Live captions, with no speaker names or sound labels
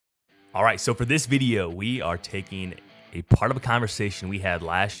All right, so for this video, we are taking a part of a conversation we had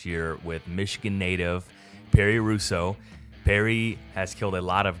last year with Michigan native Perry Russo. Perry has killed a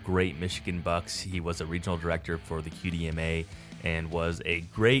lot of great Michigan bucks. He was a regional director for the QDMA and was a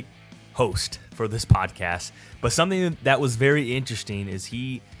great host for this podcast. But something that was very interesting is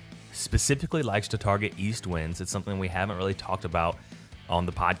he specifically likes to target east winds. It's something we haven't really talked about on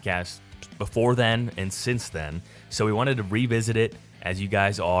the podcast before then and since then. So we wanted to revisit it as you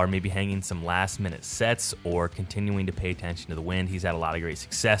guys are maybe hanging some last minute sets or continuing to pay attention to the wind. He's had a lot of great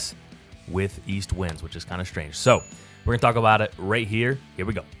success with east winds, which is kind of strange. So we're gonna talk about it right here. Here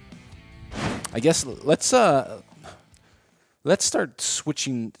we go. I guess let's start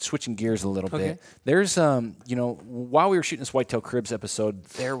switching gears a little bit. There's while we were shooting this Whitetail Cribs episode,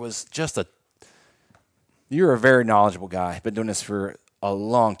 there was just you're a very knowledgeable guy. Been doing this for a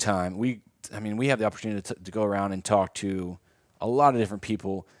long time. We have the opportunity to go around and talk to a lot of different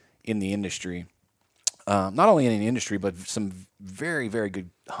people in the industry. Not only in the industry, but some very, very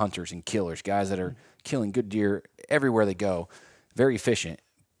good hunters and killers, guys that are killing good deer everywhere they go, very efficient.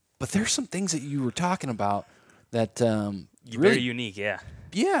 But there's some things that you were talking about that Very unique, yeah.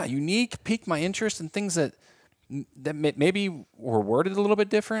 Yeah, unique, piqued my interest, and things that maybe were worded a little bit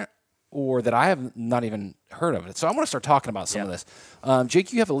different or that I have not even heard of it. So I want to start talking about some of this.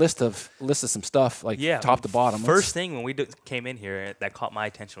 Jake, you have a list of some stuff, top to bottom. First thing when we came in here that caught my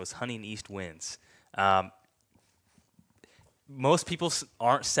attention was hunting east winds. Most people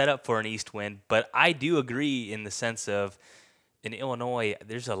aren't set up for an east wind, but I do agree in the sense of in Illinois,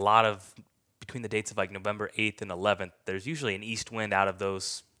 there's a lot of, between the dates of like November 8th and 11th, there's usually an east wind out of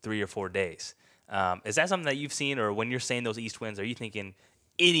those 3 or 4 days. Is that something that you've seen, or when you're saying those east winds, are you thinking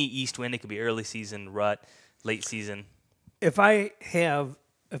any east wind? It could be early season, rut, late season. If I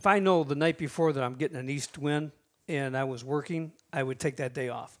know the night before that I'm getting an east wind and I was working, I would take that day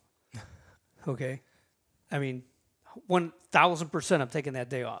off. Okay? 1,000% I'm taking that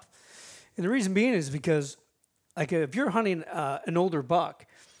day off. And the reason being is because, like, if you're hunting an older buck,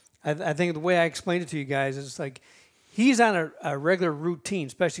 I think the way I explained it to you guys is like he's on a regular routine,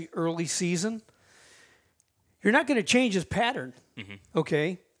 especially early season. You're not going to change his pattern,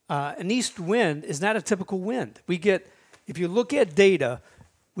 okay? An east wind is not a typical wind. If you look at data,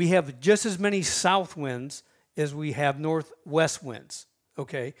 we have just as many south winds as we have northwest winds,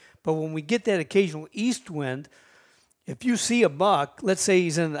 okay? But when we get that occasional east wind, if you see a buck, let's say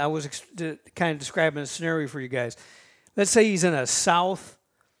he's in, I was kind of describing a scenario for you guys. Let's say he's in a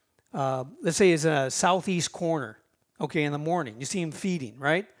southeast corner, okay, in the morning. You see him feeding,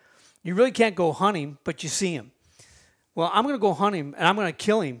 right? You really can't go hunt him, but you see him. Well, I'm going to go hunt him, and I'm going to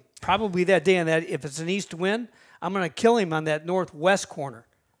kill him probably that day. And that if it's an east wind, I'm going to kill him on that northwest corner,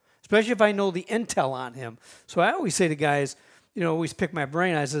 especially if I know the intel on him. So I always say to guys, always pick my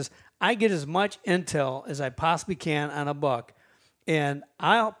brain. I says, I get as much intel as I possibly can on a buck, and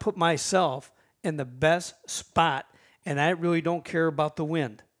I'll put myself in the best spot, and I really don't care about the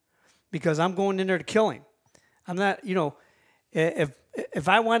wind because I'm going in there to kill him. I'm not, if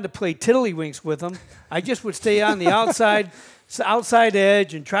I wanted to play tiddlywinks with him, I just would stay on the outside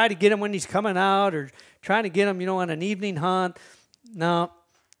edge and try to get him when he's coming out or trying to get him, on an evening hunt. No,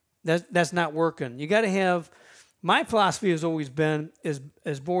 that's not working. You got to have. My philosophy has always been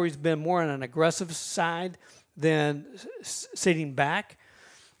more on an aggressive side than sitting back.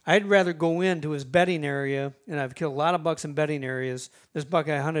 I'd rather go into his bedding area, and I've killed a lot of bucks in bedding areas. This buck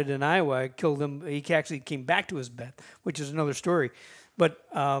I hunted in Iowa, I killed him. He actually came back to his bed, which is another story. But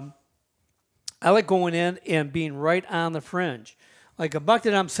I like going in and being right on the fringe. Like a buck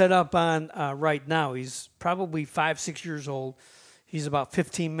that I'm set up on right now, he's probably 5-6 years old. He's about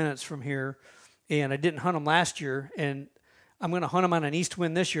 15 minutes from here. And I didn't hunt him last year, and I'm going to hunt him on an east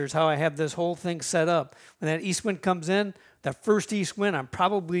wind this year is how I have this whole thing set up. When that east wind comes in, that first east wind, I'm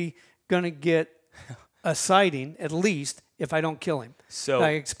probably going to get a sighting, at least, if I don't kill him. So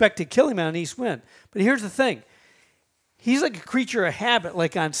I expect to kill him on an east wind. But here's the thing. He's like a creature of habit,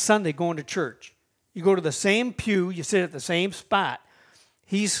 like on Sunday going to church. You go to the same pew, you sit at the same spot.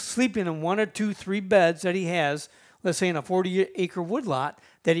 He's sleeping in 1 or 2, 3 beds that he has, let's say in a 40-acre woodlot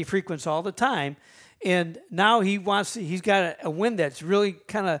that he frequents all the time. And now he's got a wind that's really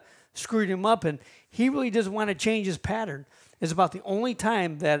kind of screwed him up, and he really doesn't want to change his pattern. It's about the only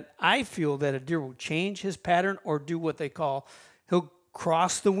time that I feel that a deer will change his pattern or do what they call, he'll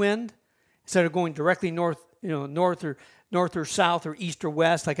cross the wind instead of going directly north or south or east or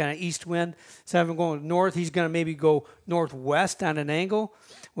west, like on an east wind. Instead of him going north, he's going to maybe go northwest on an angle.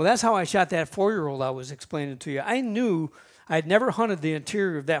 Well, that's how I shot that 4-year-old I was explaining to you. I knew I'd never hunted the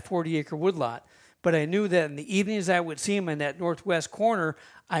interior of that 40-acre woodlot, but I knew that in the evenings I would see him in that northwest corner,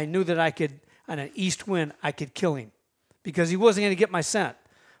 I knew that I could, on an east wind, I could kill him because he wasn't going to get my scent.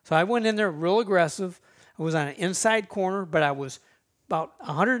 So I went in there real aggressive. I was on an inside corner, but I was about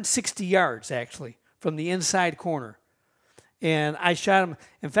 160 yards, actually, from the inside corner. And I shot him.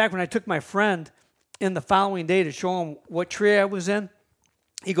 In fact, when I took my friend in the following day to show him what tree I was in,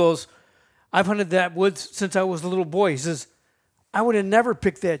 he goes, I've hunted that woods since I was a little boy. He says, I would have never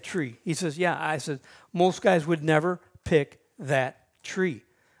picked that tree. He says, yeah. I said, most guys would never pick that tree.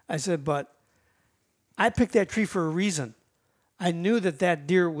 I said, but I picked that tree for a reason. I knew that that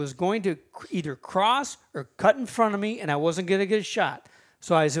deer was going to either cross or cut in front of me, and I wasn't going to get a shot.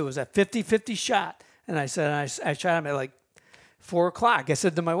 So I said it was a 50-50 shot. And I said, I shot him at like 4 o'clock. I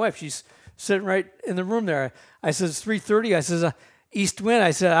said to my wife, she's sitting right in the room there. I said, it's 3:30. I said, east wind.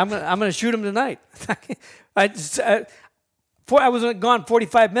 I said, I'm gonna shoot him tonight. I was gone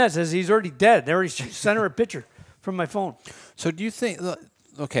 45 minutes as he's already dead. They already sent her a picture from my phone. So do you think?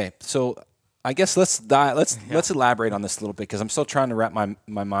 Okay, so I guess let's elaborate on this a little bit because I'm still trying to wrap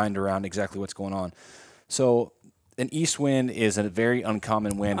my mind around exactly what's going on. So an east wind is a very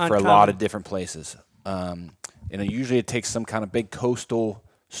uncommon wind for a lot of different places. Usually it takes some kind of big coastal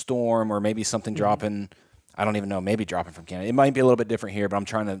storm or maybe something dropping. I don't even know, maybe dropping from Canada. It might be a little bit different here, but I'm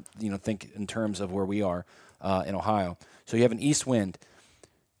trying to think in terms of where we are in Ohio. So you have an east wind.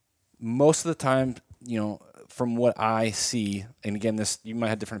 Most of the time, from what I see, and again, you might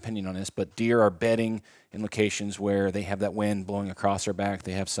have a different opinion on this, but deer are bedding in locations where they have that wind blowing across their back.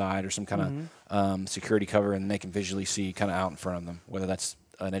 They have side or some kind of security cover, and they can visually see kind of out in front of them, whether that's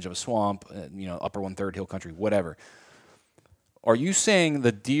an edge of a swamp, upper 1/3 hill country, whatever. Are you saying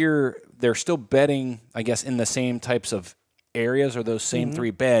the deer, they're still bedding, I guess, in the same types of areas or those same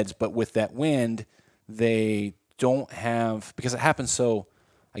 3 beds, but with that wind, they don't have, because it happens so,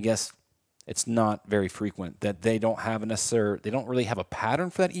 I guess, it's not very frequent, that they don't have they don't really have a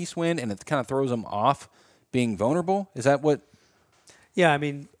pattern for that east wind, and it kind of throws them off being vulnerable? Is that what? Yeah, I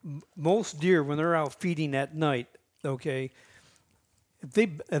mean, most deer, when they're out feeding at night, okay,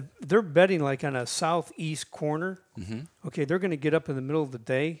 if they're bedding like on a southeast corner, okay, they're going to get up in the middle of the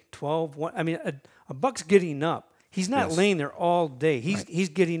day, 12, 1. I mean, a buck's getting up. He's not laying there all day. He's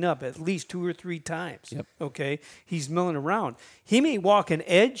getting up at least 2 or 3 times, okay? He's milling around. He may walk an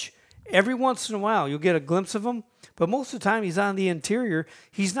edge. Every once in a while, you'll get a glimpse of him, but most of the time, he's on the interior.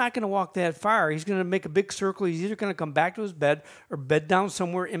 He's not going to walk that far. He's going to make a big circle. He's either going to come back to his bed or bed down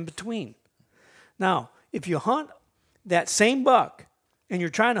somewhere in between. Now, if you hunt that same buck and you're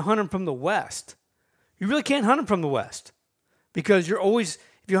trying to hunt him from the west, you really can't hunt him from the west because if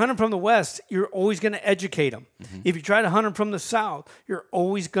you hunt him from the west, you're always going to educate him. If you try to hunt him from the south, you're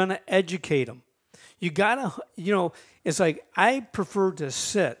always going to educate him. You got to, it's like I prefer to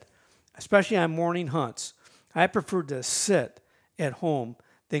sit, especially on morning hunts, I prefer to sit at home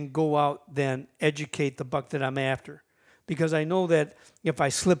than go out than educate the buck that I'm after. Because I know that if I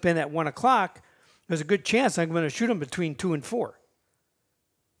slip in at 1 o'clock, there's a good chance I'm going to shoot him between 2 and 4.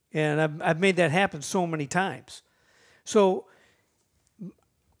 And I've made that happen so many times. So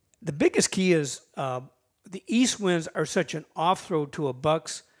the biggest key is the east winds are such an off-throw to a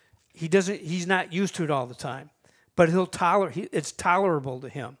buck's. He's not used to it all the time, but it's tolerable to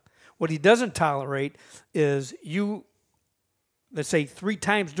him. What he doesn't tolerate is let's say 3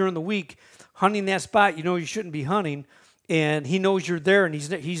 times during the week, hunting that spot you shouldn't be hunting, and he knows you're there, and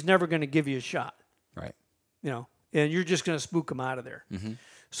he's never going to give you a shot. Right. And you're just going to spook him out of there.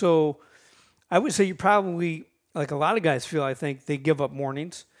 So I would say you probably, like a lot of guys feel, I think, they give up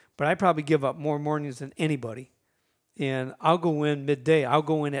mornings, but I probably give up more mornings than anybody. And I'll go in midday. I'll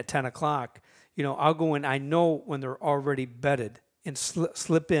go in at 10 o'clock. I'll go in, I know when they're already bedded, and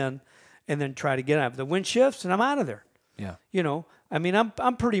slip in and then try to get out. The wind shifts, and I'm out of there. Yeah. I mean,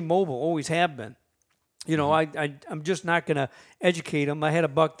 I'm pretty mobile, always have been. I'm just not going to educate them. I had a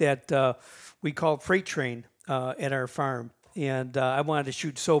buck that we called Freight Train at our farm, and I wanted to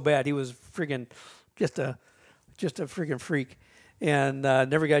shoot so bad. He was friggin' just a friggin' freak, and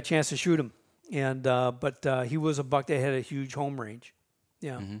never got a chance to shoot him. And but he was a buck that had a huge home range.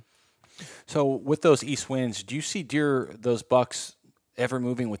 Yeah. So with those east winds, do you see those bucks ever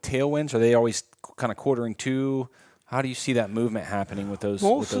moving with tailwinds? Are they always kind of quartering to? How do you see that movement happening with those?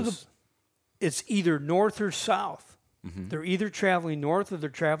 It's either north or south. They're either traveling north or they're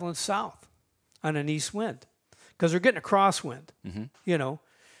traveling south on an east wind because they're getting a crosswind,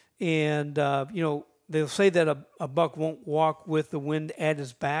 and they'll say that a buck won't walk with the wind at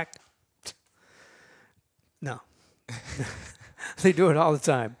his back. No, they do it all the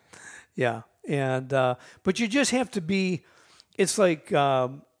time. Yeah, and but you just have to be. It's like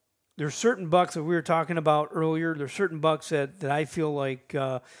there's there's certain bucks that we were talking about earlier. There's certain bucks that I feel like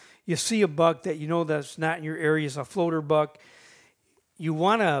you see a buck that you know that's not in your area, it's a floater buck. You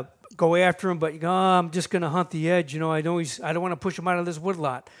want to go after him, but you go, oh, I'm just going to hunt the edge. You know, I don't want to push him out of this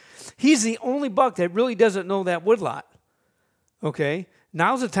woodlot. He's the only buck that really doesn't know that woodlot. Okay?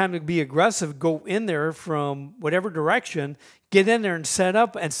 Now's the time to be aggressive. Go in there from whatever direction, get in there and set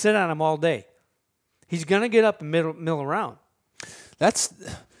up and sit on him all day. He's going to get up and mill around.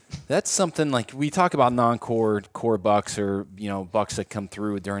 That's something like we talk about non-core bucks or bucks that come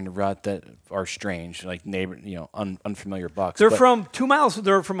through during the rut that are strange, like unfamiliar bucks. They're from 2 miles.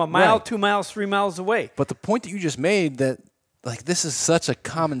 They're from a mile, Right. 2 miles, 3 miles away. But the point that you just made that like this is such a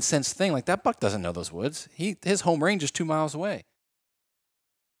common sense thing. Like that buck doesn't know those woods. His home range is 2 miles away.